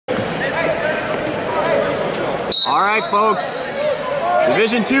All right, folks.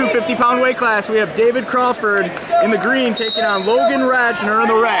 Division 2 50-pound weight class. We have David Crawford in the green taking on Logan Radgner in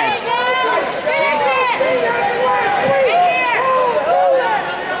the red.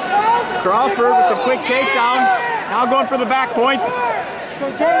 Crawford with the quick takedown. Now going for the back points.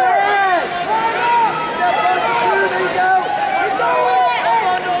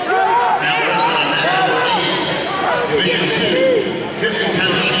 Division 2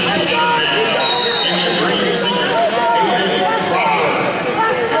 50-pound championship in the green singlet, David Crawford.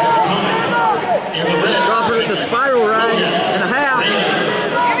 In the red, Crawford with the spiral ride and a half.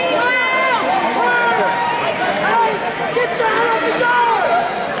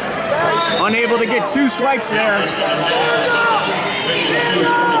 Unable to get two swipes there.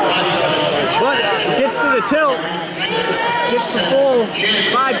 But gets to the tilt. Gets the full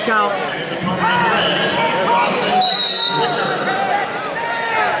 5 count.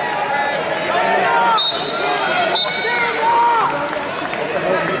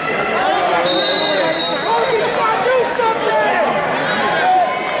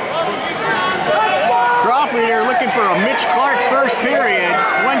 Crawford here looking for a Mitch Clark first period.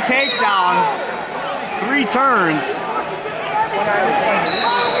 1 takedown, 3 turns.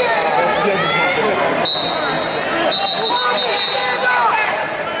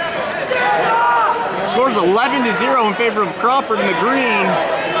 Scores 11-0 in favor of Crawford in the green.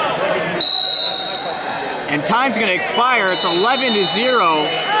 And time's going to expire. It's 11-0.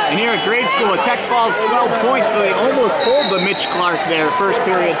 And here at grade school, a tech falls 12 points, so they almost pulled the Mitch Clark there. First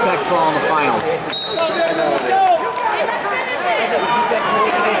period tech fall in the finals.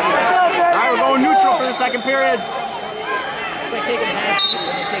 All right, we're going neutral for the second period.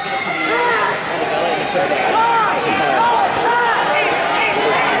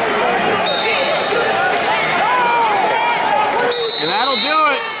 And that'll do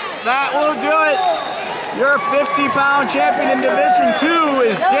it. That will do it. Your 50-pound champion in Division 2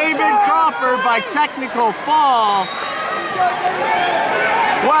 is David Crawford by technical fall.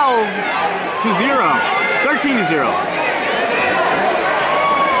 12-0. 13-0.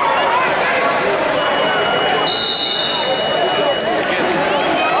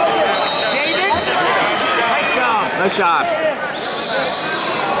 Nice job.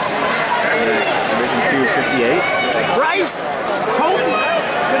 Division 2 58. Bryce! Colton!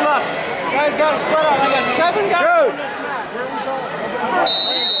 Good luck. You guys got to spread out. I got 7 guys. Good.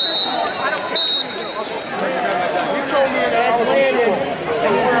 You told me that I was in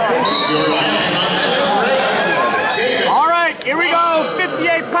All right, here we go.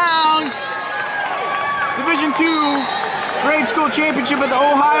 58 pounds. Division 2 grade school championship at the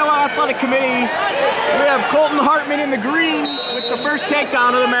Ohio Athletic Committee. We have Colton Hartman in the green with the first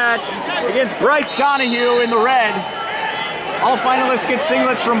takedown of the match against Bryce Donahue in the red. All finalists get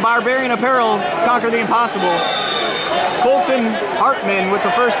singlets from Barbarian Apparel, Conquer the Impossible. Colton Hartman with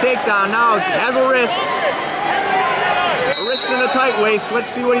the first takedown now has a wrist. A wrist and a tight waist. Let's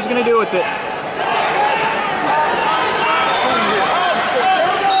see what he's going to do with it.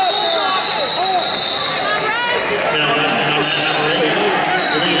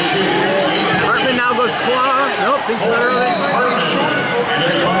 Hartman now goes claw. Nope, thinks better of it.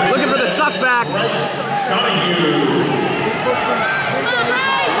 Looking for the suck back.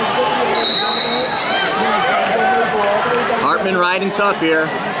 Hartman riding tough here.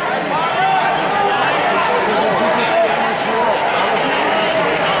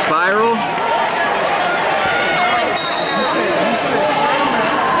 Spiral.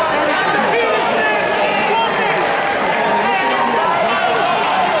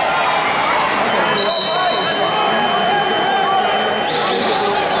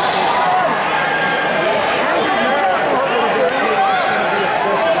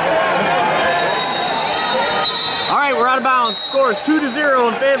 Out of bounds. Scores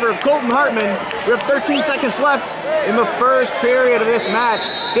 2-0 in favor of Colton Hartman. We have 13 seconds left in the first period of this match.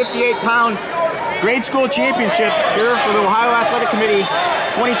 58-pound grade school championship here for the Ohio Athletic Committee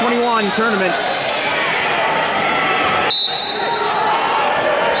 2021 tournament.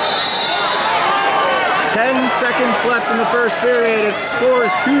 Seconds left in the first period. Its score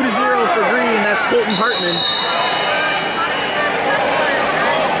is 2-0 for green. That's Colton Hartman.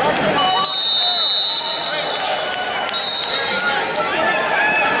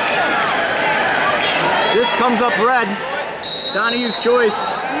 This comes up red. Donahue's choice.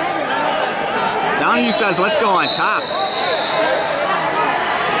 Donahue says, let's go on top.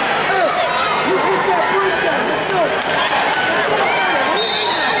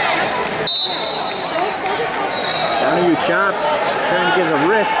 Donahue chops, trying to get a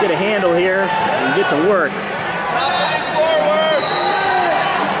wrist, get a handle here, and get to work.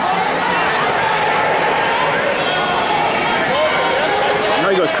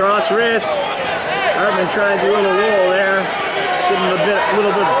 cross wrist. Hartman tries a little roll there. Give him a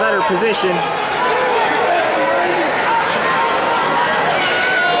little bit better position.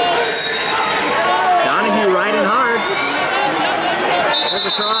 Donahue riding hard. There's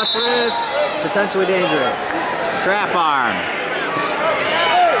a cross wrist. Potentially dangerous. Trap arm.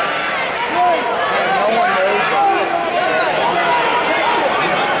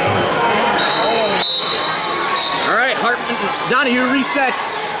 Donahue resets.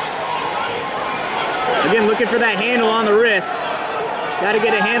 Again, looking for that handle on the wrist. Got to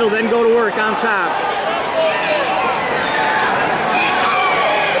get a handle, then go to work on top.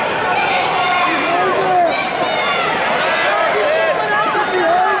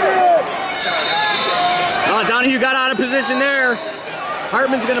 Oh, Donahue got out of position there.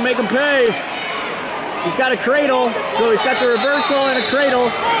 Hartman's going to make him pay. He's got a cradle, so he's got the reversal and a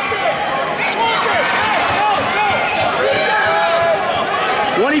cradle.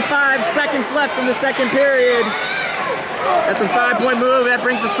 25 seconds left in the second period. That's a 5-point move. That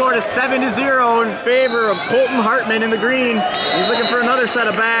brings the score to 7-0 in favor of Colton Hartman in the green. He's looking for another set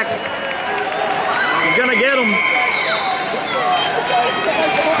of backs. He's gonna get them.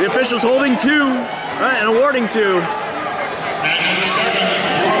 The official's holding 2 and awarding 2.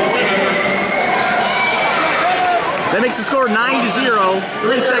 That makes the score 9-0.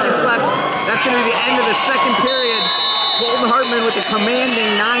 3 seconds left. That's gonna be the end of the second period. Colton Hartman with a commanding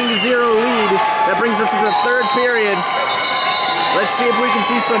 9-0 lead. That brings us to the third period. Let's see if we can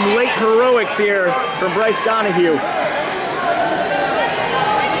see some late heroics here from Bryce Donahue.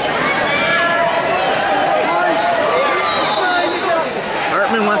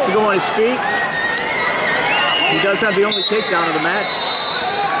 Hartman wants to go on his feet. He does have the only takedown of the match.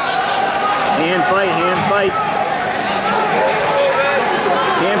 Hand fight, hand fight.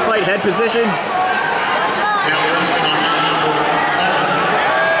 Hand fight, head position.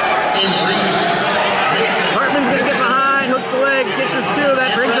 Hartman's going to get behind, hooks the leg, gets us 2.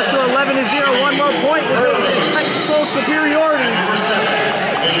 That brings us to 11-0. One more point with technical superiority.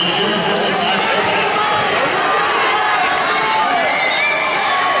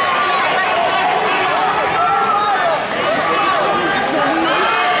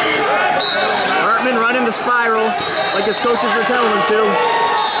 Hartman running the spiral like his coaches are telling him to.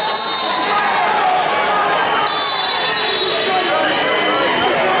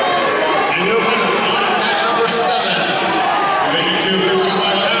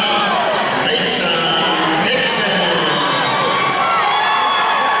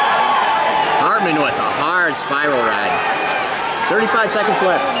 Spiral ride. 35 seconds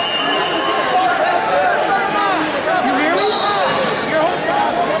left. You hear me?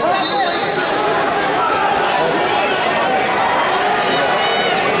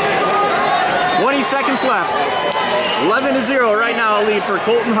 20 seconds left. 11-0 right now, a lead for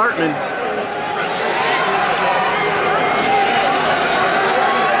Colton Hartman.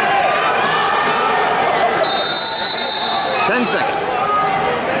 Seconds.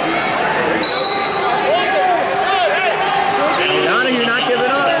 Donahue not giving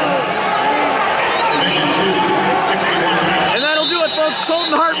up. And that'll do it, folks.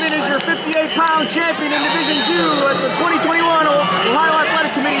 Colton Hartman is your 58-pound champion in Division II at the 2021 Ohio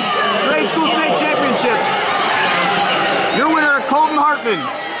Athletic Committee Grade School State Championships. Your winner, Colton Hartman.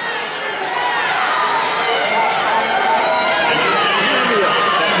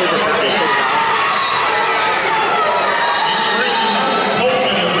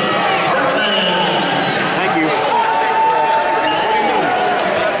 Thank you.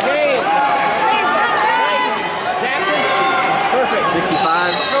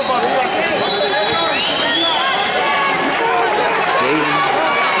 65. Jaden.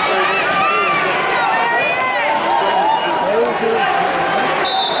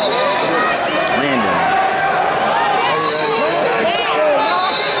 Landon.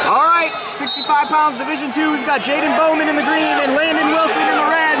 All right, 65 pounds, Division II. We've got Jaden Bowman in the green and Landon Wilson in the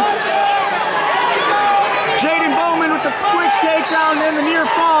red. Jaden Bowman with the quick takedown and the near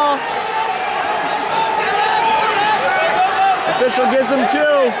fall. Official gives him 2.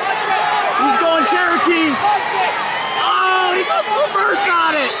 He's going Cherokee. Oh, he goes reverse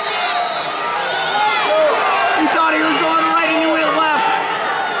on it. He thought he was going right and he went left.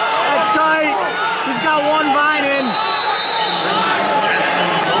 That's tight. He's got 1 vine in.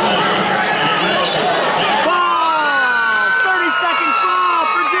 Fall. 30-second fall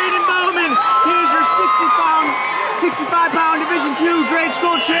for Jaden Bowman. He is your 65-pound Division II grade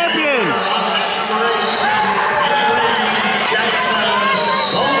school champion.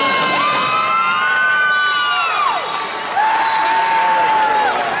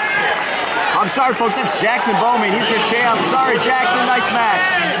 I'm sorry, folks. That's Jackson Bowman. He's your champ. Sorry, Jackson. Nice match.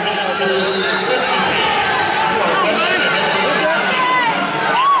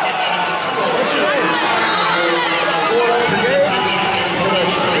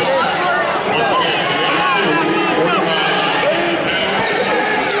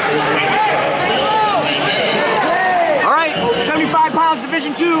 All right, 75 pounds,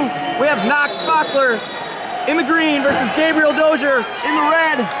 Division II. We have Knox Fockler in the green versus Gabriel Dozier in the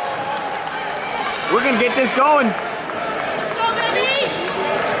red. We're gonna get this going.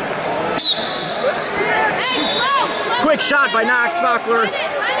 Quick shot by Knox Fockler.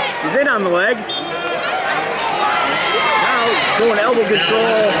 He's in on the leg. Now doing elbow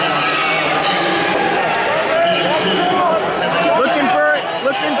control.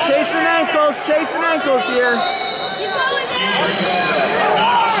 Chasing ankles here.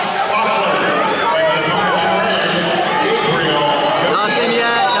 Nothing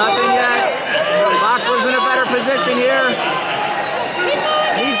yet. Fockler's in a better position here.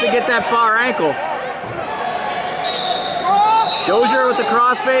 Needs to get that far ankle. Dozier with the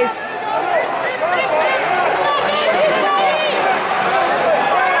crossface.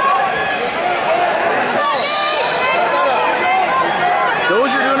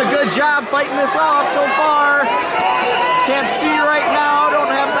 Dozier doing a good job fighting this off so far. Can't see right now, don't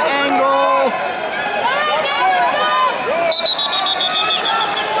have the angle.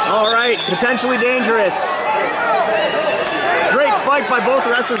 All right, potentially dangerous. Great fight by both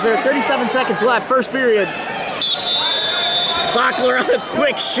wrestlers there. 37 seconds left, first period. Fockler on a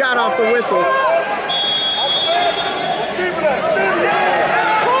quick shot off the whistle.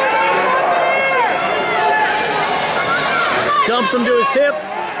 Dumps him to his hip.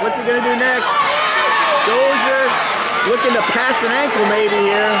 What's he gonna do next? Dozier looking to pass an ankle maybe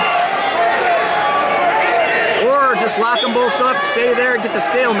here. Or just lock them both up, stay there and get the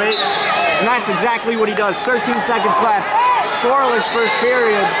stalemate. And that's exactly what he does. 13 seconds left. Scoreless first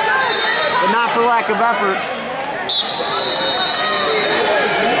period, but not for lack of effort.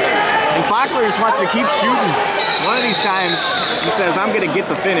 And Fockler just wants to keep shooting. One of these times, he says, I'm gonna get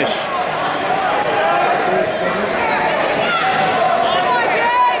the finish.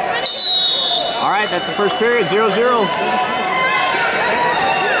 That's the first period, 0-0.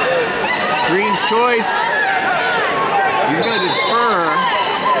 Green's choice. He's going to defer.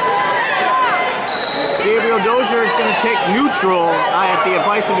 Gabriel Dozier is going to take neutral at the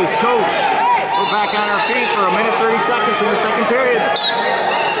advice of his coach. We're back on our feet for a minute 30 seconds in the second period.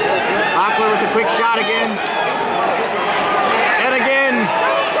 Fockler with a quick shot again. And again.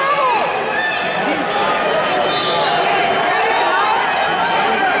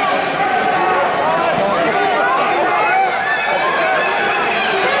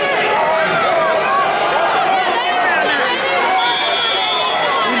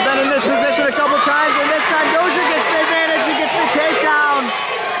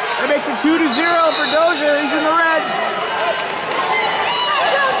 That makes it 2-0 for Dozier. He's in the red.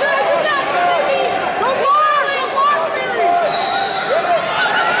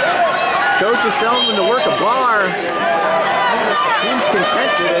 Coach is telling him to work a bar. Seems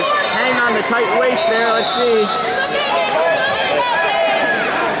content to hang on the tight waist there. Let's see.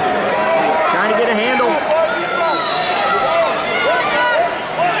 Trying to get a handle.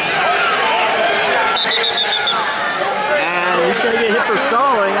 He's going to get hit for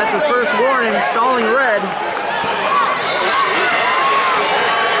stalling. That's his first warning. Stalling red.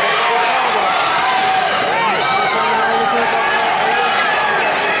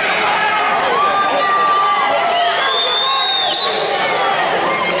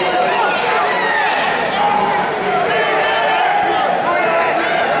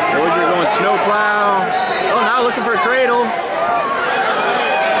 Dozier going snowplow. Oh, now looking for a cradle.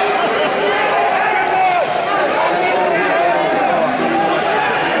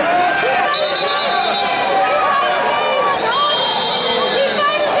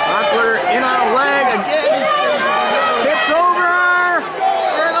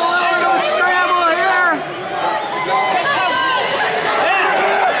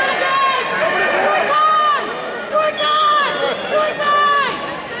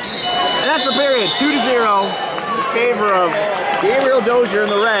 That's the period, 2-0 in favor of Gabriel Dozier in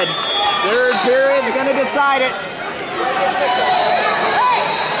the red. Third period's gonna decide it.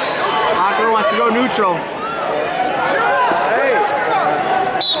 Fockler wants to go neutral.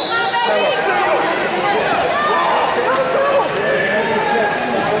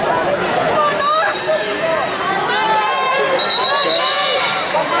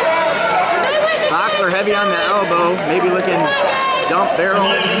 Fockler heavy on the elbow, maybe looking dump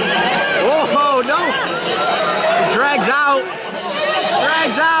barrel. Oh, no! Drags out.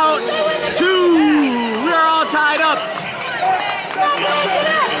 2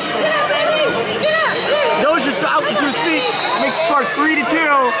 to his feet. Makes the score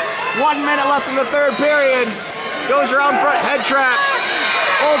 3-2. 1 minute left in the third period. Goes around front, head trap.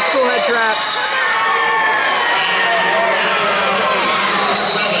 Old school head trap.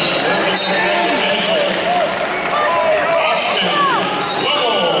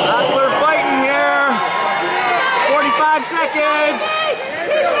 Butler fighting here. 45 seconds.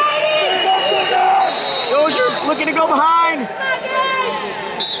 Dozier looking to go behind.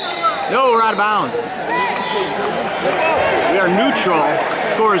 No, we're out of bounds. We are neutral.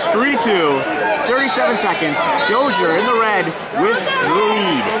 Score is 3-2. 37 seconds. Dozier in the red with the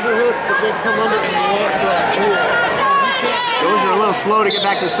lead. Dozier a little slow to get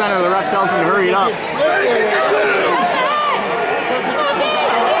back to the center. The ref tells him to hurry it up.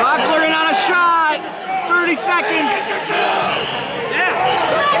 Buckler in on a shot. 30 seconds.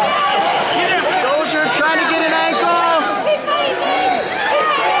 Dozier trying to get an ankle.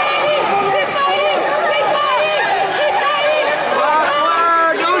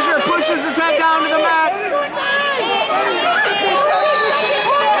 Pushes his head down to the mat.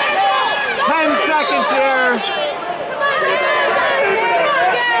 10 seconds here.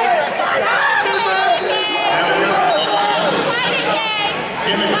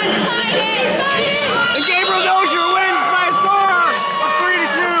 And Gabriel Dozier wins by a score of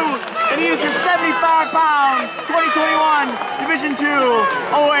 3-2. And he is your 75-pound 2021 Division II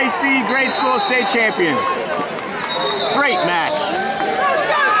OAC Grade School State Champion. Great match.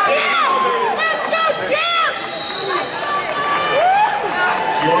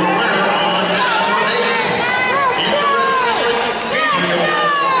 Your winner on number 8, in the red circle, Gabriel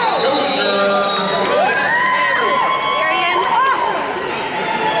Dozier.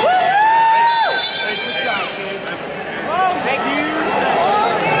 Thank you.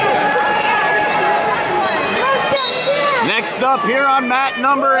 Next up here on mat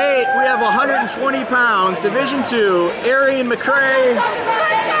number 8, we have 120 pounds, Division II, Arian McCray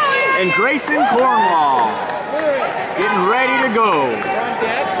and Grayson Cornwall. Getting ready to go.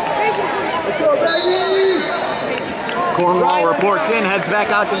 Let's go, baby! Cornwall reports in, heads back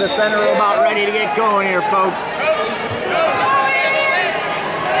out to the center, about ready to get going here, folks.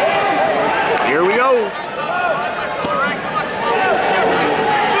 Here we go.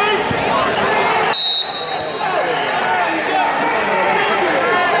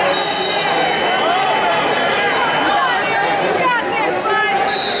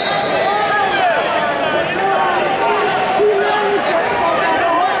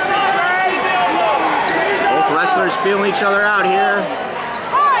 Feeling each other out here.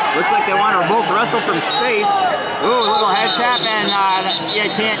 Looks like they want to both wrestle from space. Ooh, a little head tap, and you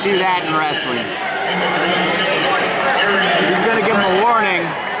can't do that in wrestling. He's going to give him a warning.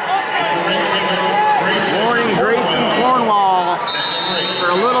 Warning Grayson Cornwall for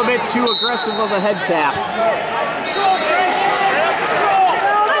a little bit too aggressive of a head tap.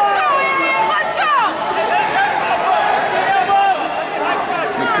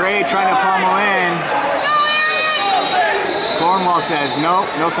 McCray trying to pummel in. Cornwall says, nope,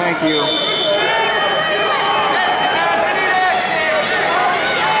 no thank you.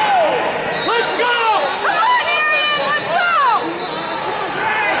 Let's go! Come on, Arian, let's go!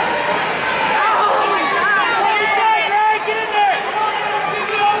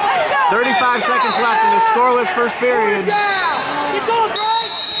 35 seconds left in this scoreless first period. Keep going,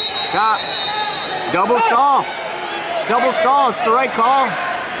 Greg! Stop. Double stall. Double stall, it's the right call.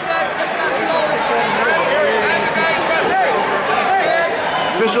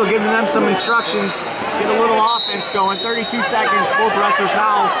 Official giving them some instructions. Get a little offense going. 32 seconds. Both wrestlers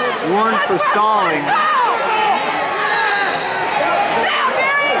now warned for stalling.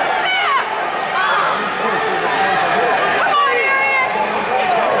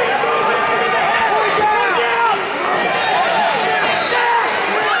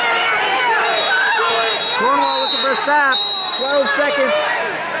 Cornwall looking for a stop. 12 seconds.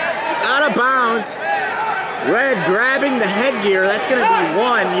 Out of bounds. Red grabbing the headgear, that's going to be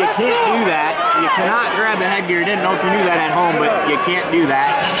one. You can't do that. You cannot grab the headgear. Didn't know if you knew that at home, but you can't do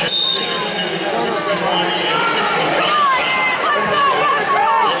that.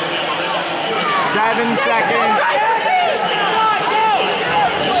 7 seconds.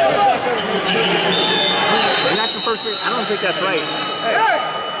 And that's the first period. I don't think that's right.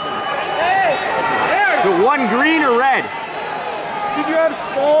 The one green or red? Did you have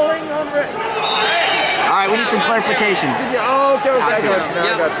stalling on red? All right, we need some clarification. Oh, okay, I got you.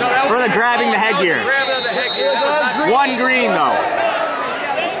 For the grabbing the headgear. One green, though.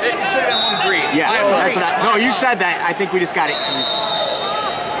 It should have been one green. Yeah, that's what no, you said that. I think we just got it.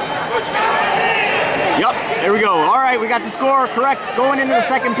 Yup. Oh, there we go. All right, we got the score correct going into the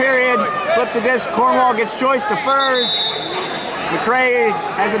second period. Flip the disc. Cornwall gets choice, defers. McRae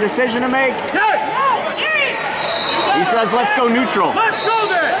has a decision to make. He says, let's go neutral. Let's go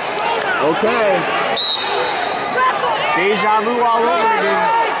there. Okay. Deja vu all over again.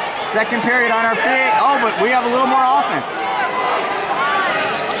 Second period on our feet. Oh, but we have a little more offense.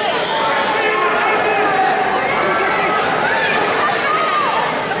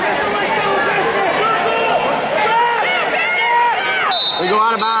 We go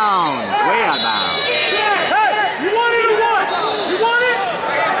out of bounds. Way out of bounds. Hey, you want it or what? You want it?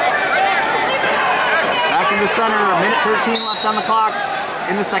 Back in the center, a minute 13 left on the clock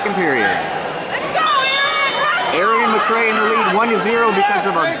in the second period. Let's go, Aaron! Arian McRae in the lead 1-0 because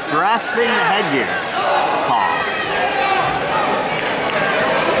of a grasping the headgear call.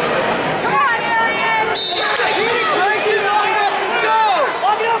 Come on, Arian! Let's go!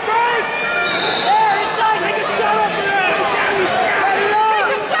 Lock it up, Frank! There, inside, take a shot up there!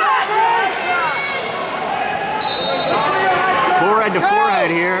 Take a shot! Forehead to forehead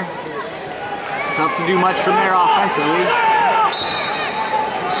here. Tough to do much from there offensively.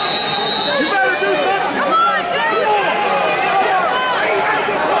 You better do something! Come on, Daniel!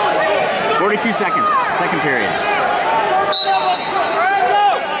 42 seconds, second period.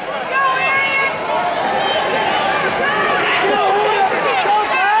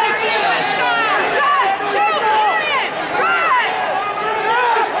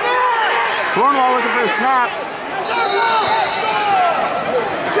 Cornwall looking for a snap.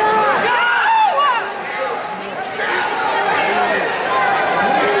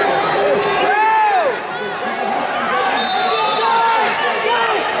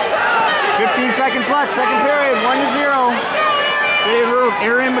 15 seconds left, second period, 1-0. Favor of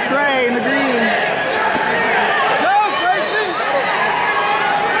Arian McRae in the green. Go, Grayson!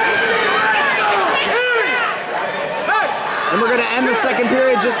 And we're going to end the second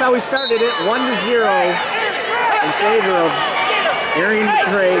period just how we started it, 1-0 in favor of Arian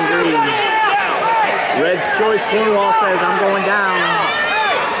McRae in green. Red's choice, Cornwall says, I'm going down.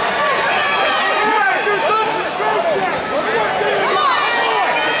 You better do something, Grayson!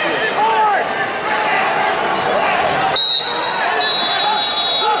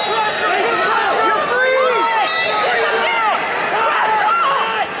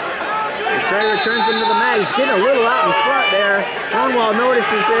 Returns him to the mat. He's getting a little out in front there. Cornwall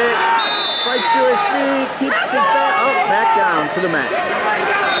notices it. Fights to his feet. Keeps his back down to the mat.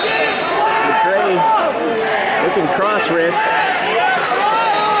 McRae looking cross wrist.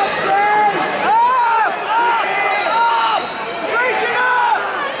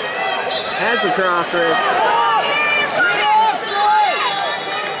 Has the cross wrist.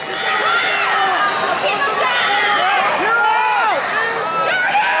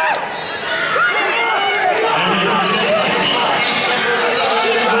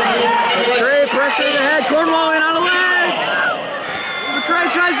 Pressure to the head, Cornwall in on the leg.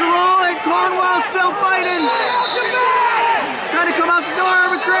 McRae tries to roll it, Cornwall still fighting. Trying to come out the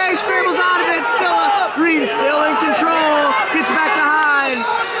door, McRae scrambles out of it, Green still in control, gets back behind,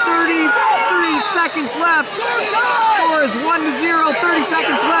 33 seconds left. Score is 1-0, 30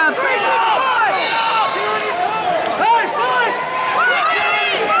 seconds left.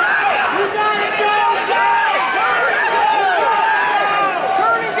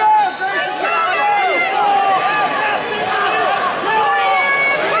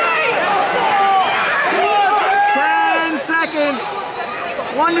 Seconds.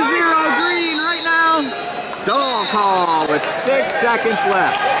 1-0 green right now. Stall call with 6 seconds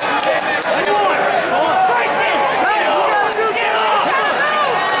left. 7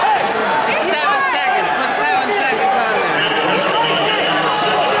 seconds. Put 7 seconds on there.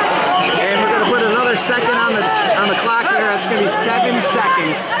 And we're going to put another second on the clock here. That's going to be 7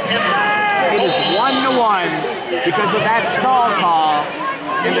 seconds. It is 1-1 because of that stall call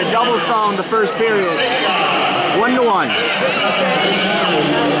and the double stall in the first period. 1-1.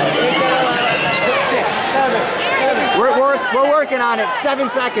 We're working on it. 7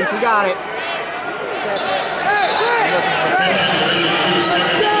 seconds. We got it.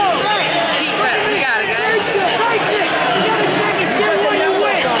 Deep breath. We got it, guys. 7 seconds. Give it what you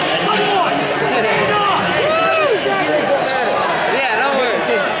win. Come on. Yeah, don't worry.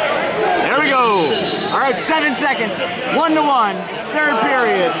 There we go. All right, 7 seconds. 1-1. Third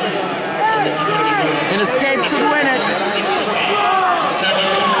period. An escape could win it.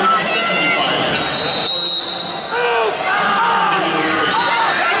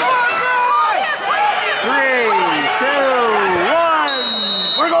 3, 2,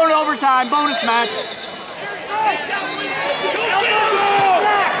 1. We're going to overtime. Bonus match.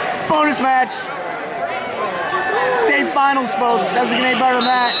 Bonus match. state finals, folks. Doesn't get any better than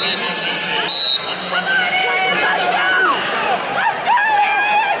that.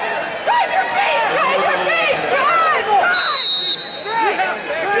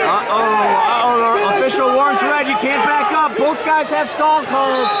 Uh-oh, official warrants red. You can't back up. Both guys have stall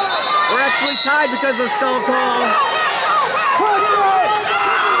calls. We're actually tied because of stall call.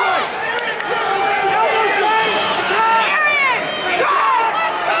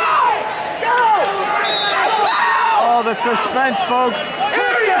 Oh, the suspense, folks.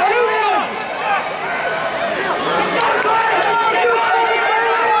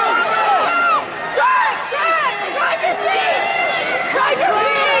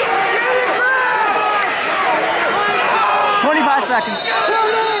 Seconds.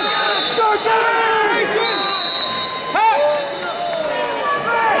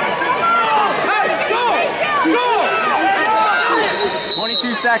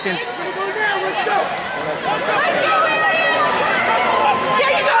 22 seconds.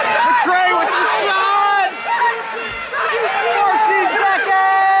 McCray with the shot! 14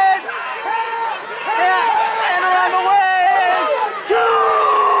 seconds! And around the waist! 2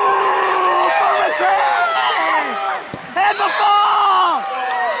 for McCray! And the fall!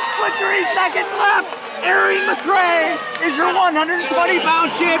 With 3 seconds left, Arian McCray is your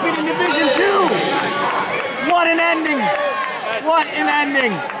 120-pound champion in Division II. What an ending! What an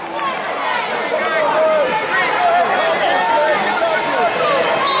ending!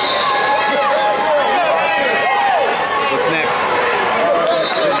 What's next?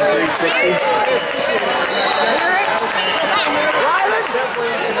 Division 360.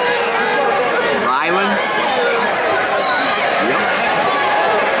 Ryland? Yep.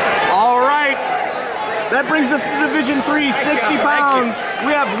 All right. That brings us to Division 3, 60 pounds.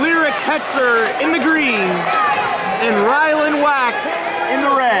 We have Lyric Hetzer in the green and Ryland Wax in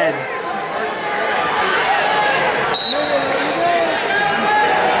the red.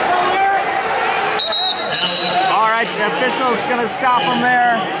 All right, the official's gonna stop him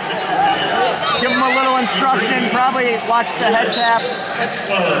there. Give him a little instruction, probably watch the head taps.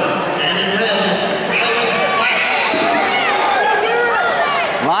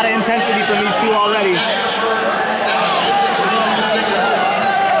 A lot of intensity from these two already.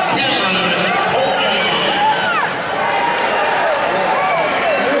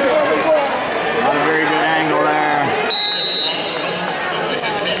 Not a very good angle there.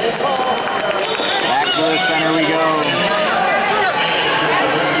 Back to the center we go.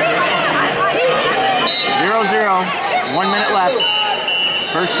 0-0, 1 minute left.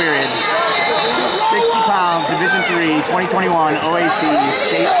 First period. 60 pounds, Division 3, 2021 OAC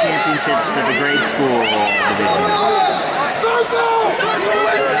State Championships for the grade school division.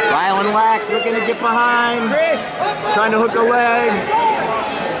 Ryland Wax looking to get behind, trying to hook a leg.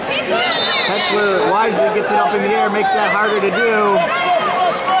 Hetzler wisely gets it up in the air, makes that harder to do.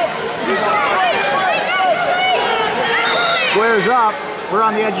 Squares up, we're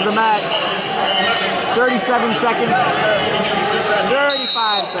on the edge of the mat. 37 seconds.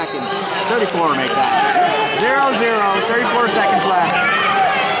 35 seconds. 34 make that. 0-0. 34 seconds left.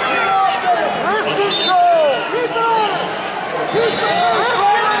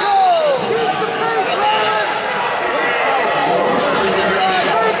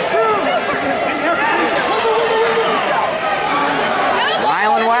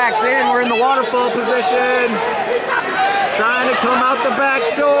 Ryland Wax in. We're in the waterfall position. Trying to come out the back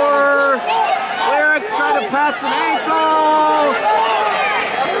door. Lyric trying to pass an ankle.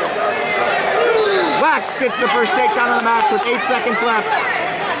 Wax gets the first takedown of the match with 8 seconds left.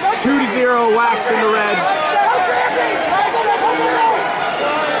 2-0, Wax in the red.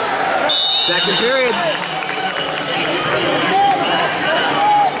 Second period.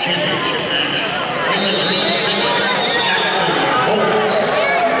 Championship match in the green single, Jackson Holmes.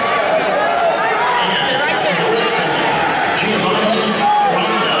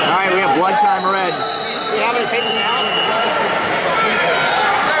 All right, we have blood time red. We haven't taken the house.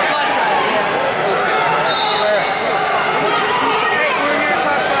 Start blood time. Hey, we're here to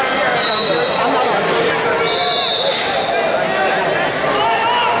talk about here. I'm not on.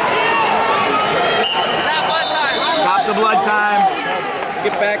 Stop blood time. Stop the blood time. Let's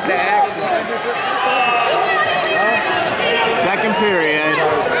get back to action. Second period.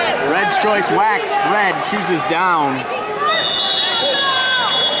 Red's choice, Wax. Red chooses down.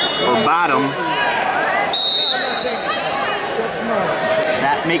 Or bottom.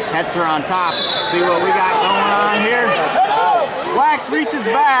 That makes Hetzer on top. See what we got going on here. Wax reaches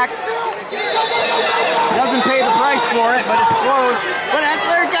back. Doesn't pay the price for it, but it's close. But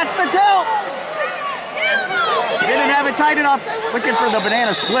Hetzer gets the tilt. Didn't have it tight enough. Looking for the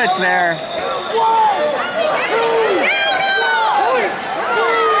banana splits there. 1, 2.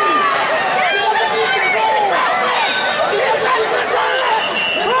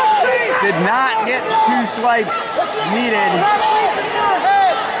 Did not get 2 swipes needed.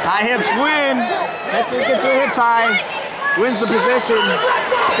 High hips win. Metzler gets her hips high. Wins the position.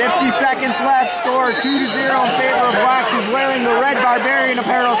 50 seconds left. Score 2-0 in favor of Wax, who's wearing the red Barbarian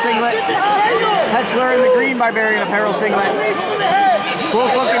apparel singlet. Metzler in the green Barbarian apparel singlet.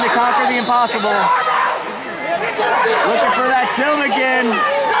 Both looking to conquer the impossible. Looking for that tilt again.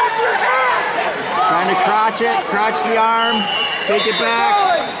 Trying to crotch it, crotch the arm, take it back.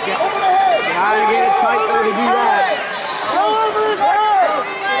 Gotta get it tight though to do that.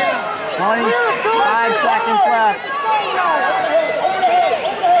 25 seconds left.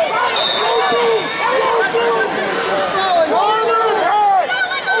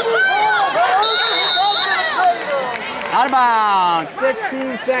 Out of bounds,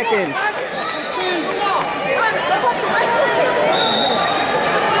 16 seconds.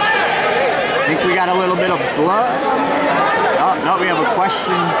 I think we got a little bit of blood. Oh, no, we have a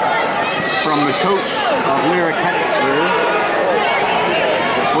question from the coach of Lyric Hetzler.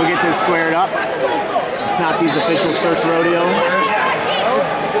 We'll get this squared up. It's not these officials' first rodeo.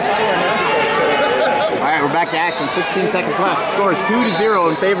 All right, we're back to action. 16 seconds left. Score is 2-0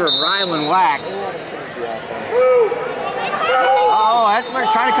 in favor of Ryland Wax. Oh, Hetzler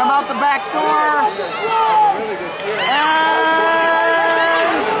trying to come out the back door. And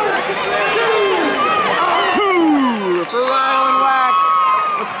 2 for Ryland Wax.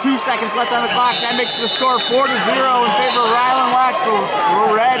 With 2 seconds left on the clock, that makes the score 4-0 in favor of Ryland Wax, the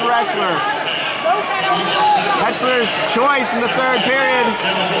red wrestler. Hetzler's choice in the third period.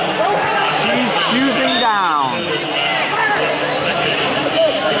 She's choosing down.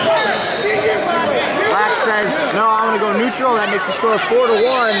 Wax says, no, I'm going to go neutral. That makes the score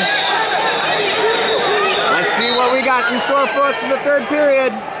 4-1. Let's see what we got in store for us in the third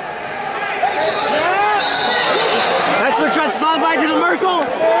period. Hetzler tries to slide by to the Merkel.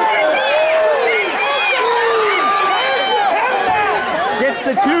 Gets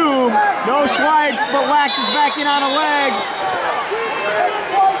to 2. No swipes, but Wax is back in on a leg.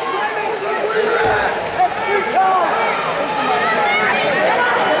 That's 2 times.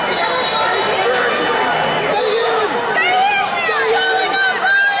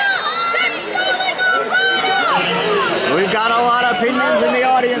 We've got a lot of opinions in the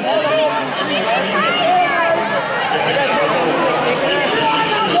audience.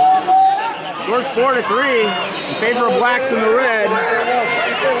 Scores 4-3 in favor of Wax in the red.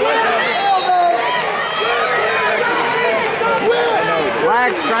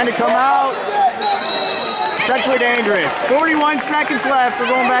 Wax trying to come out. Potentially dangerous. 41 seconds left. We're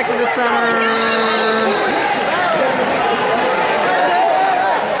going back to the center.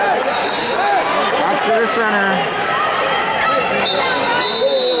 Back to the center.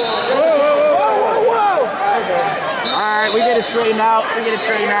 Alright, we get it straightened out.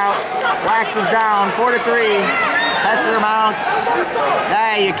 Wax is down, 4-3. Hetzler mounts.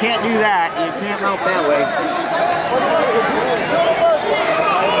 Hey, you can't do that. You can't mount that way.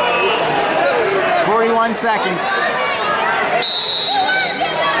 41 seconds.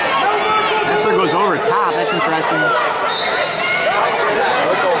 Hetzler goes over top. That's interesting.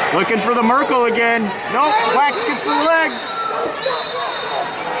 Looking for the Merkel again. Nope, Wax gets the leg.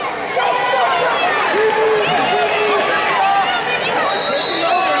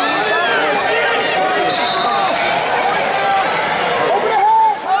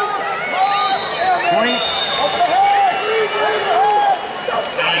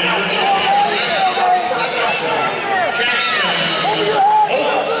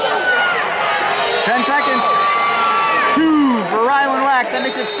 That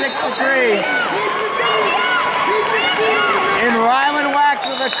makes it 6-3. And Ryland Wax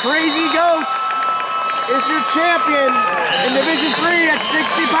with a crazy goat is your champion in Division 3 at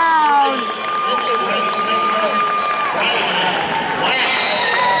 60 pounds.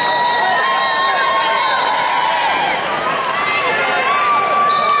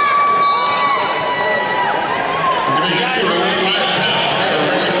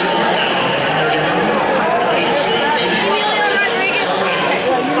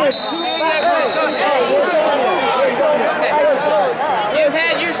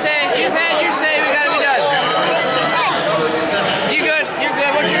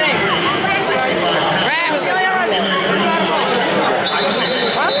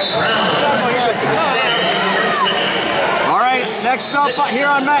 Next up here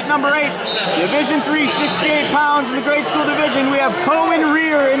on mat number 8, Division 3, 68 pounds in the grade school division, we have Cohen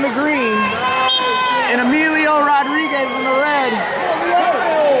Rear in the green and Emilio Rodriguez in the red.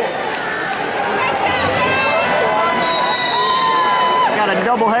 Got a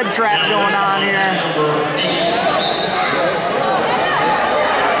double head trap going on here.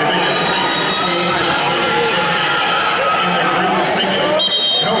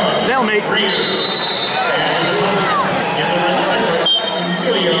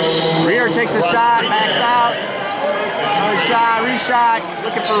 stalemate. Rear takes a shot, backs out. Another shot, reshot,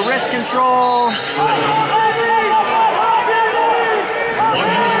 looking for wrist control.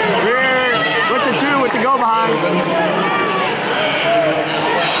 Rear with the 2 with the go behind.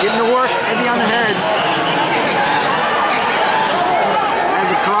 Getting to work, heavy on the head.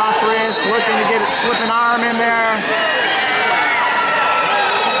 Has a cross wrist, looking to get it, slip an arm in there.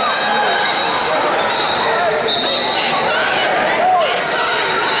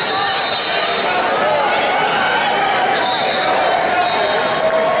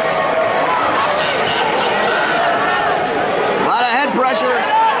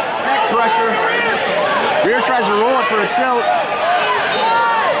 Rear tries to roll it for a tilt.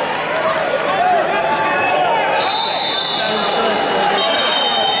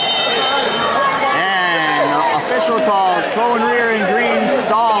 And the official calls Cohen Rear and Green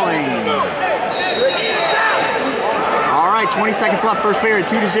stalling. All right, 20 seconds left, first period,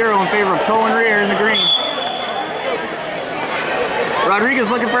 2-0 in favor of Cohen Rear in the green.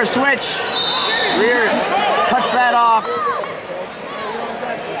 Rodriguez looking for a switch. Rear cuts that off.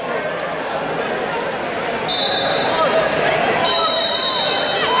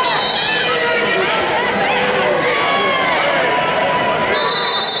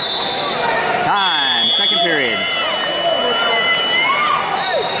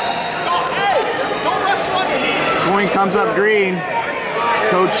 Comes up green.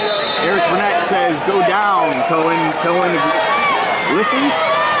 Coach Eric Burnett says, go down, Cohen. Cohen listens.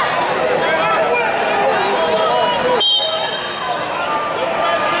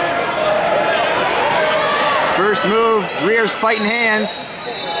 First move, Rear's fighting hands.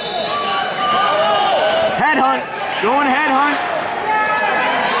 Headhunt, going headhunt.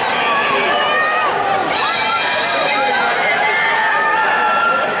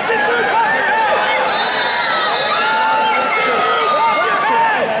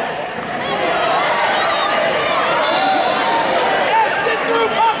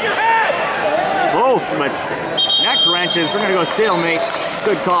 But neck wrenches, we're going to go stalemate.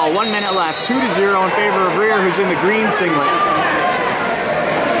 Good call, 1 minute left, 2-0 in favor of Rear, who's in the green singlet.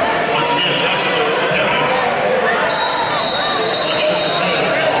 Once again, passes over for heavens.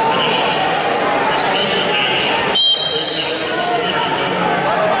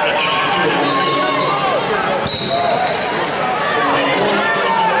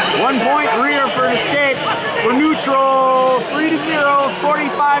 One point, Rear for an escape. We're neutral, 3-0,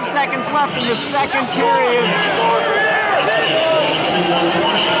 45 seconds left in the second period.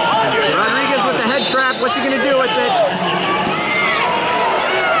 Rodriguez with the head trap, what's he gonna do with it?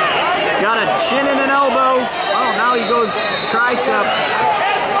 Got a chin and an elbow. Oh, now he goes tricep.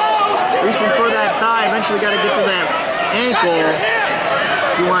 Reaching for that thigh, eventually gotta get to that ankle.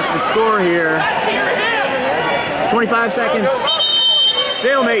 He wants to score here. 25 seconds.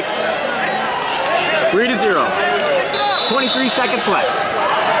 Stalemate. 3-0. 23 seconds left.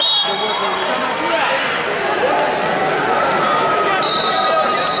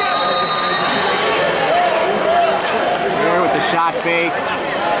 There with the shot fake.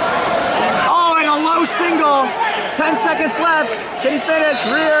 Oh, and a low single. 10 seconds left. Can he finish?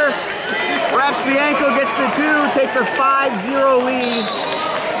 Rear wraps the ankle, gets the 2, takes a 5-0 lead.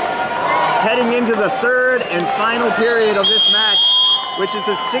 Heading into the third and final period of this match, which is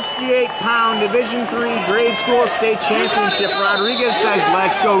the 68-pound Division III grade school state championship. Rodriguez says,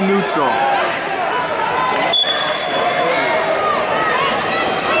 let's go neutral.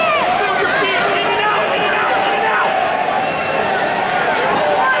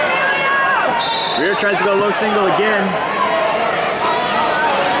 Rear tries to go low single again.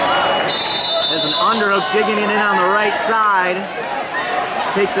 There's an underhook digging it in on the right side.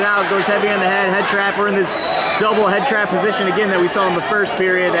 Takes it out, goes heavy on the head, head trap. We're in this double head trap position again that we saw in the first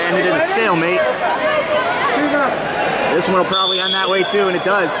period that ended in a stalemate. This one will probably end that way too, and it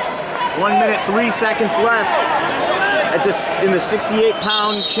does. 1 minute, 3 seconds left in the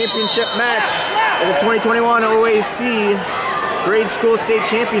 68-pound championship match of the 2021 OAC Grade School State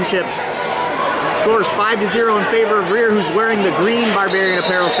Championships. Scores 5-0 in favor of Rear, who's wearing the green Barbarian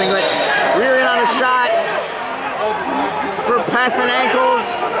apparel singlet. Rear in on a shot. We're passing ankles.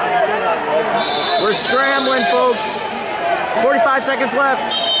 We're scrambling, folks. 45 seconds left.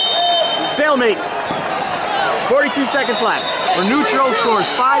 Stalemate. 42 seconds left. We're neutral,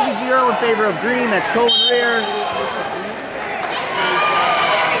 scores 5-0 in favor of green. That's Cohen Rear.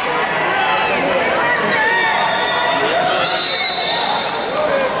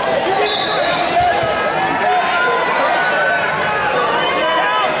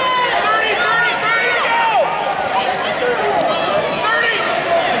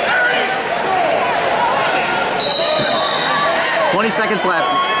 seconds left.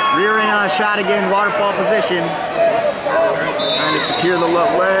 Rear in on a shot again, waterfall position. Trying to secure the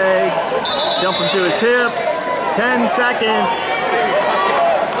leg. Dump him to his hip. 10 seconds.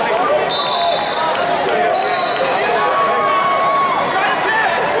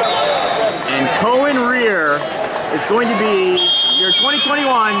 And Cohen rear is going to be your 2021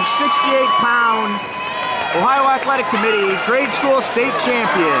 68-pound Ohio Athletic Committee Grade School State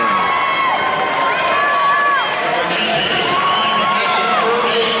Champion.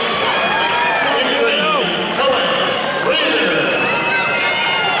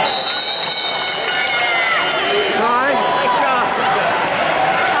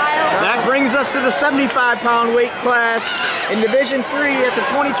 That brings us to the 75-pound weight class in Division III at the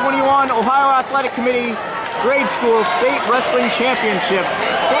 2021 Ohio Athletic Committee Grade School State Wrestling Championships.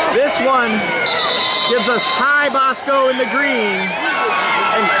 This one gives us Ty Bosco in the green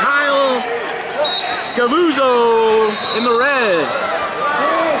and Kyle Scavuzzo in the red.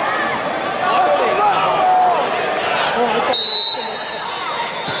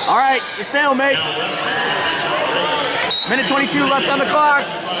 All right, your stalemate. Minute 22 left on the clock.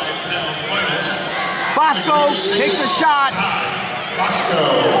 Bosco takes a shot.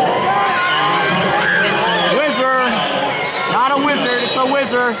 Whizzer, not a wizard, it's a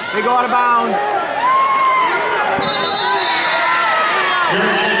whizzer. They go out of bounds.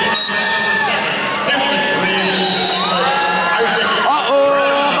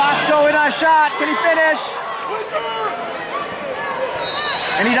 Uh-oh, Bosco in a shot. Can he finish?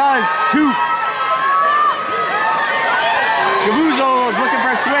 And he does. 2. Scavuzzo is looking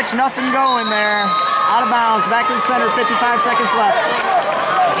for a switch. Nothing going there. Out of bounds. Back to the center. 55 seconds left.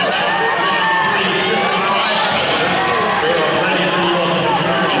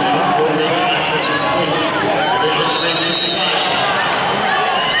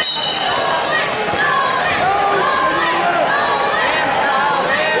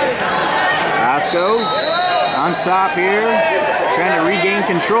 On top here, trying to regain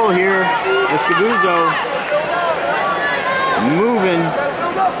control here. Scavuzzo moving.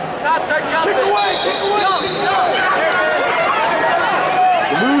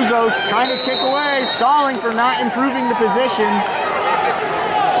 Scavuzzo trying to kick away, stalling for not improving the position.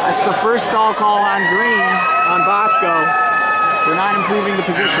 That's the first stall call on green on Bosco for not improving the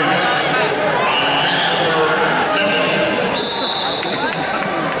position.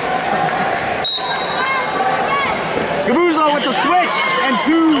 Scavuzzo with the switch and 2.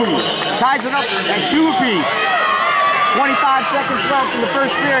 Ties it up at 2 apiece. 25 seconds left in the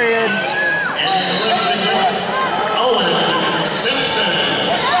first period.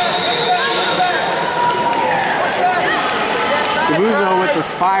 Scavuzzo with the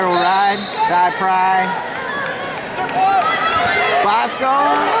spiral ride. Die pry. Bosco.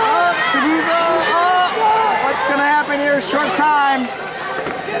 Oh, Scavuzzo. Oh, what's going to happen here? Short time.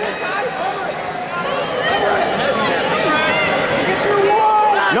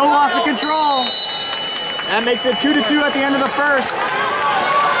 No loss of control. That makes it 2-2 at the end of the first.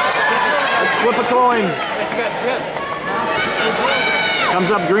 Let's flip a coin. Comes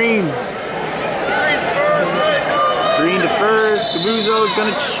up green. Green to first. Scavuzzo is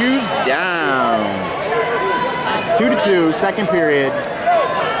going to choose down. 2-2, second period.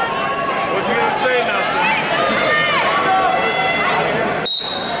 What's he going to say now?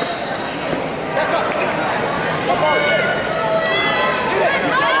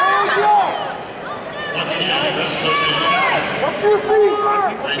 What's your feet?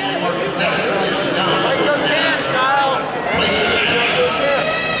 Like those hands, Kyle.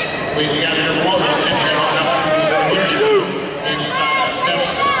 Please, you got your blood.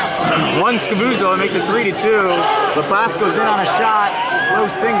 One Scavuzzo, it makes it 3-2, but Bosco's in on a shot. Low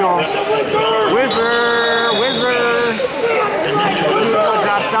single. Whizzer. Scavuzzo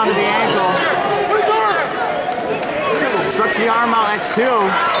drops down to the ankle. Struck the arm out, that's 2. You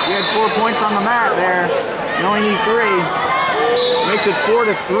had 4 points on the mat there. You only need 3. Makes it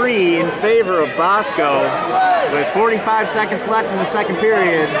 4-3 in favor of Bosco with 45 seconds left in the second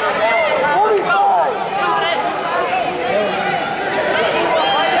period.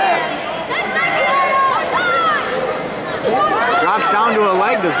 Drops down to a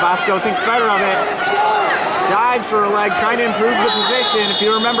leg. Does Bosco thinks better of it? Dives for a leg, trying to improve the position. If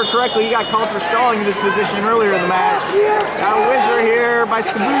you remember correctly, he got called for stalling in this position earlier in the match. Got a whizzer here by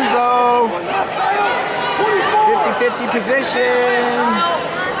Scavuzzo. 50-50 position.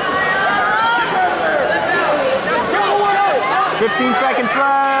 15 seconds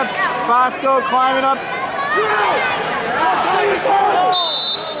left. Bosco climbing up.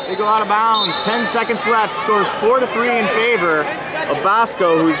 They go out of bounds. 10 seconds left. Scores 4-3 in favor of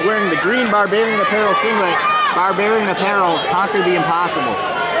Bosco, who's wearing the green Barbarian apparel singlet. Barbarian Apparel, conquer the impossible.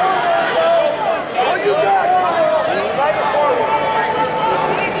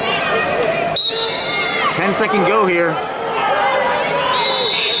 10-second go here.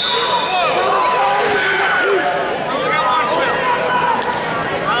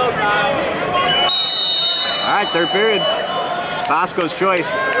 All right, third period. Bosco's choice.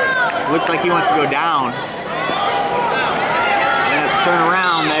 Looks like he wants to go down. Let's turn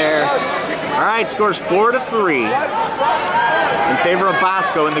around there. All right, scores 4-3 in favor of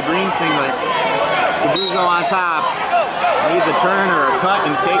Bosco in the green singlet. Scabuzzo on top. Needs a turn or a cut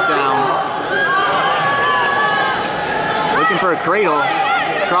and takedown. Looking for a cradle.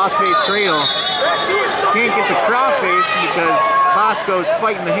 Crossface cradle. Can't get the crossface because Bosco's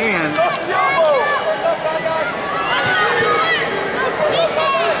fighting the hand.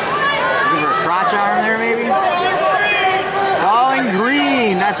 Looking for a crotch arm there maybe? Falling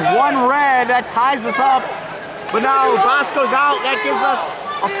green. That's one red. That ties us up. But now Bosco's out. That gives us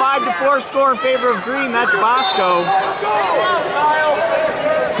a 5-4 score in favor of green. That's Bosco.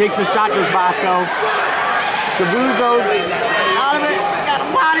 Takes a shot, goes Bosco. Scabuzzo out of it. Got a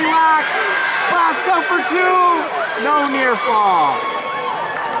body lock. Bosco for 2. No near fall.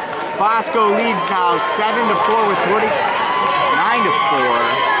 Bosco leads now 7-4 with 9-4.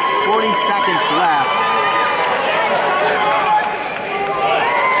 40 seconds left.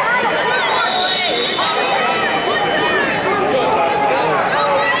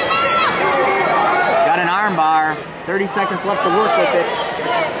 Got an arm bar. 30 seconds left to work with it.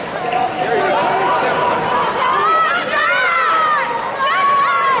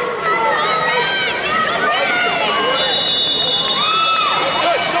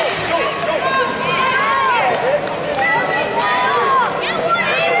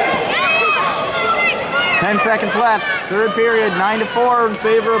 Seconds left, third period, 9-4 in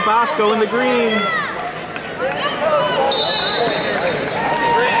favor of Bosco in the green.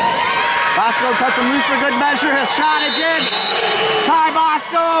 Bosco cuts him loose for good measure, has shot again. Ty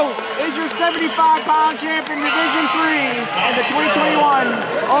Bosco is your 75-pound champion, Division III, and the 2021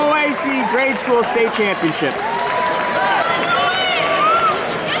 OAC Grade School State Championships.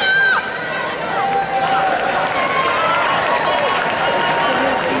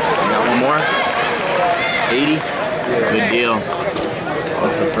 Got one more? 80? Good deal.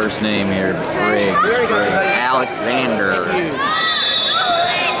 What's the first name here? Briggs. Alexander.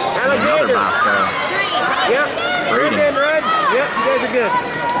 Another Bosco. Yep. Braden. Good, Red. Yep, you guys are good.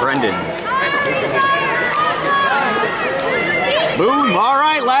 Brendan. Boom. All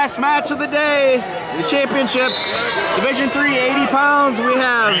right, last match of the day. The championships. Division III, 80 pounds. We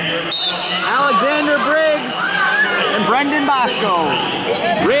have Alexander Briggs and Brendan Bosco.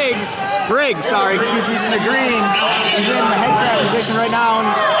 Briggs, sorry, excuse me, he's in the green. He's in the head trap position right now.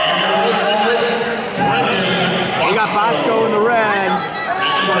 We got Bosco in the red.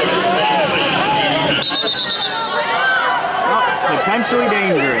 Oh, potentially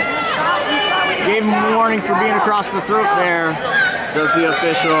dangerous. Gave him a warning for being across the throat there. Does the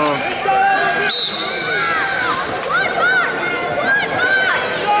official.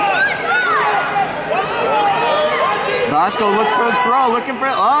 Bosco looks for a throw, looking for,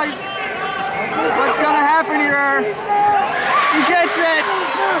 oh, what's gonna happen here? He gets it!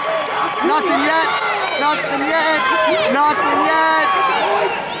 Nothing yet! Nothing yet! Nothing yet!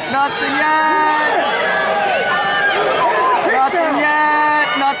 Nothing yet! Nothing yet!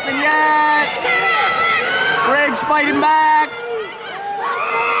 Nothing yet! Briggs fighting back!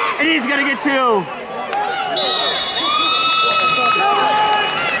 And he's gonna get 2!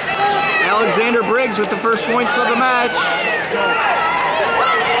 Alexander Briggs with the first points of the match.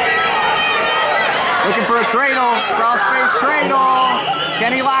 Looking for a cradle, crossface cradle.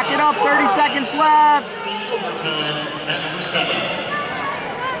 Can he lock it up? 30 seconds left.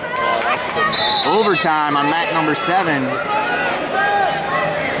 Overtime on mat number 7.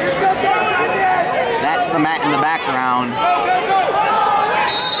 That's the mat in the background.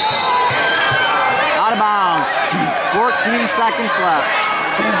 Out of bounds. 14 seconds left.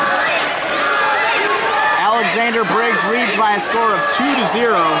 Alexander Briggs leads by a score of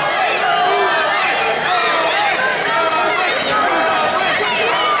 2-0.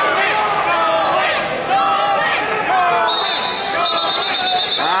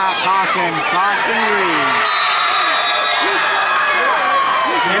 Caution green.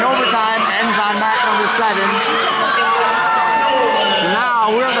 And overtime ends on mat number 7. So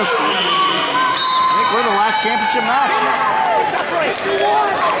now we're the last championship match.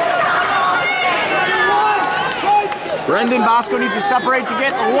 Brendan Bosco needs to separate to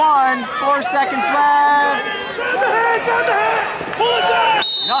get the 1. 4 seconds left. Grab the head! Pull it down!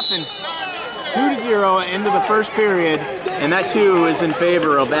 Nothing. 2-0 into the first period, and that too is in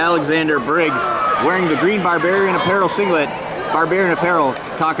favor of Alexander Briggs wearing the green Barbarian Apparel singlet. Barbarian Apparel,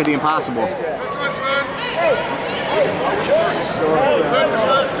 conquer the impossible.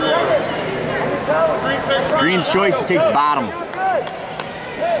 Green's choice, he takes bottom.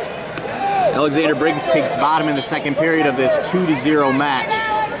 Alexander Briggs takes bottom in the second period of this 2-0 match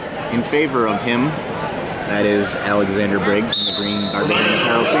in favor of him. That is Alexander Briggs in the green Barbarian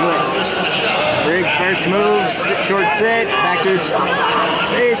Apparel singlet. Briggs first move, short sit, back to his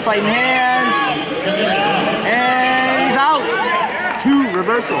face, fighting hands, and he's out. 2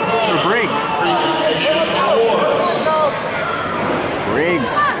 reversal for Briggs.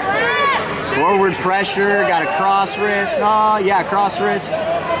 Briggs, forward pressure, got a cross wrist. Oh, yeah, cross wrist.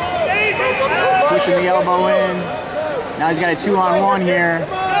 Pushing the elbow in. Now he's got a 2-on-1 here.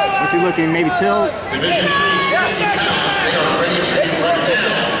 What's he looking? Maybe tilt? Division 3, 60 pounds. They are ready for you right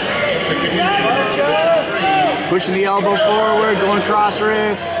now. The community Division 3. Pushing the elbow forward, going cross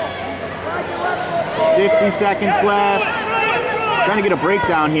wrist. 50 seconds left. Trying to get a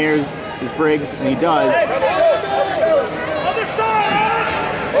breakdown here is Briggs, and he does.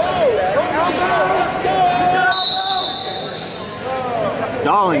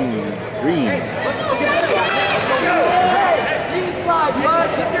 Stalling Green.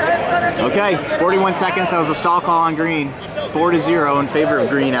 Okay, 41 seconds. That was a stall call on Green. 4-0 in favor of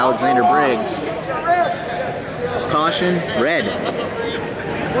Green, Alexander Briggs. Caution, red.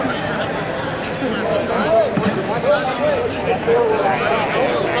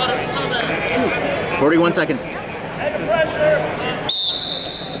 41 seconds.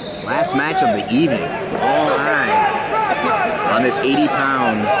 Last match of the evening. All eyes on this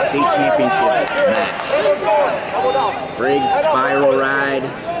 80-pound state championship match. Briggs spiral ride.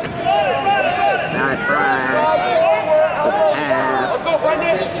 Side pride.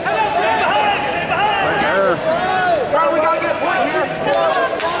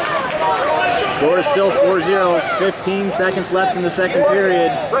 Score is still 4-0. 15 seconds left in the second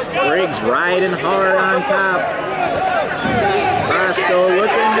period. Briggs riding hard on top. Bosco looking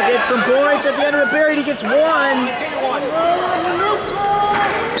to get some points at the end of the period. He gets 1.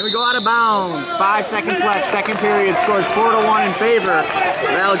 And we go out of bounds. 5 seconds left. Second period scores 4-1 in favor of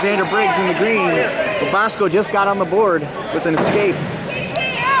Alexander Briggs in the green. But Bosco just got on the board with an escape.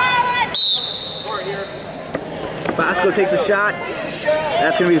 Bosco takes a shot.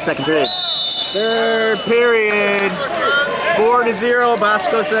 That's going to be the second period. Third period. 4-0.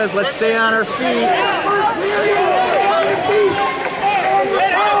 Bosco says, let's stay on our feet.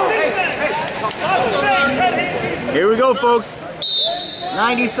 Here we go, folks.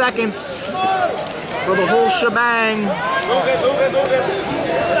 90 seconds for the whole shebang.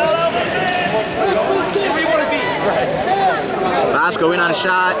 Bosco in on a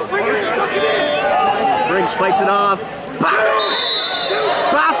shot. Briggs fights it off.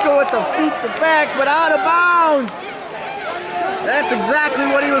 Bosco with the feet to back, but out of bounds. That's exactly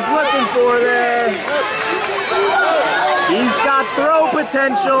what he was looking for there. He's got throw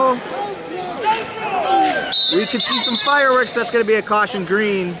potential. We could see some fireworks. That's going to be a caution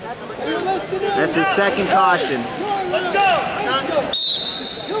Green. That's his second caution.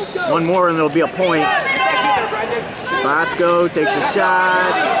 One more and there'll be a point. Bosco takes a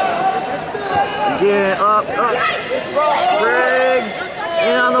shot. Again, up. Briggs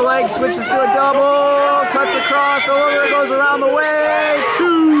in on the leg, switches to a double, cuts across, over, goes around the waist,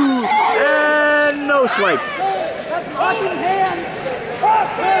 2, and no swipes.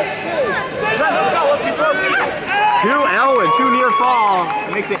 2 Elwin, 2 near fall.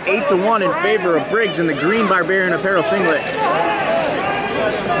 It makes it 8-1 in favor of Briggs in the green Barbarian Apparel singlet. Let's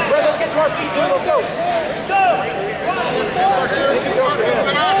get to our feet, dude. Let's go.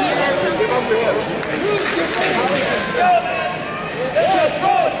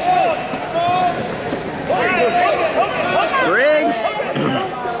 Briggs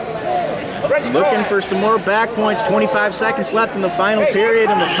looking for some more back points. 25 seconds left in the final period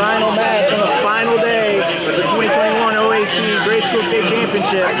and the final match on the final day of the 2021 OAC Grade School State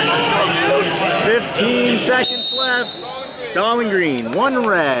Championship. 15 seconds left. Stalling Green, 1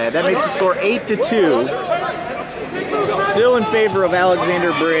 red. That makes the score 8-2. Still in favor of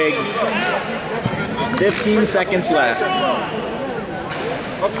Alexander Briggs. 15 seconds left.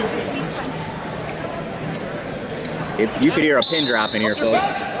 You could hear a pin drop in here, folks.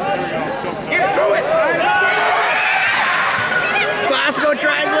 Get it, through it. Bosco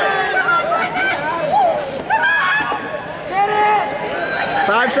tries it. Get it.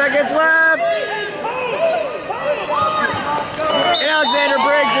 5 seconds left. And Alexander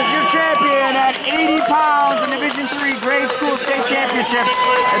Briggs is your champion at at 80 pounds in Division III Grade School State Championships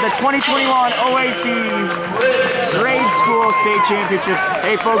at the 2021 OAC Grade School State Championships.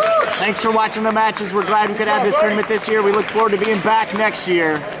 Hey folks, thanks for watching the matches. We're glad we could have this tournament this year. We look forward to being back next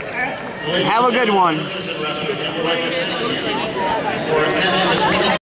year. Have a good one.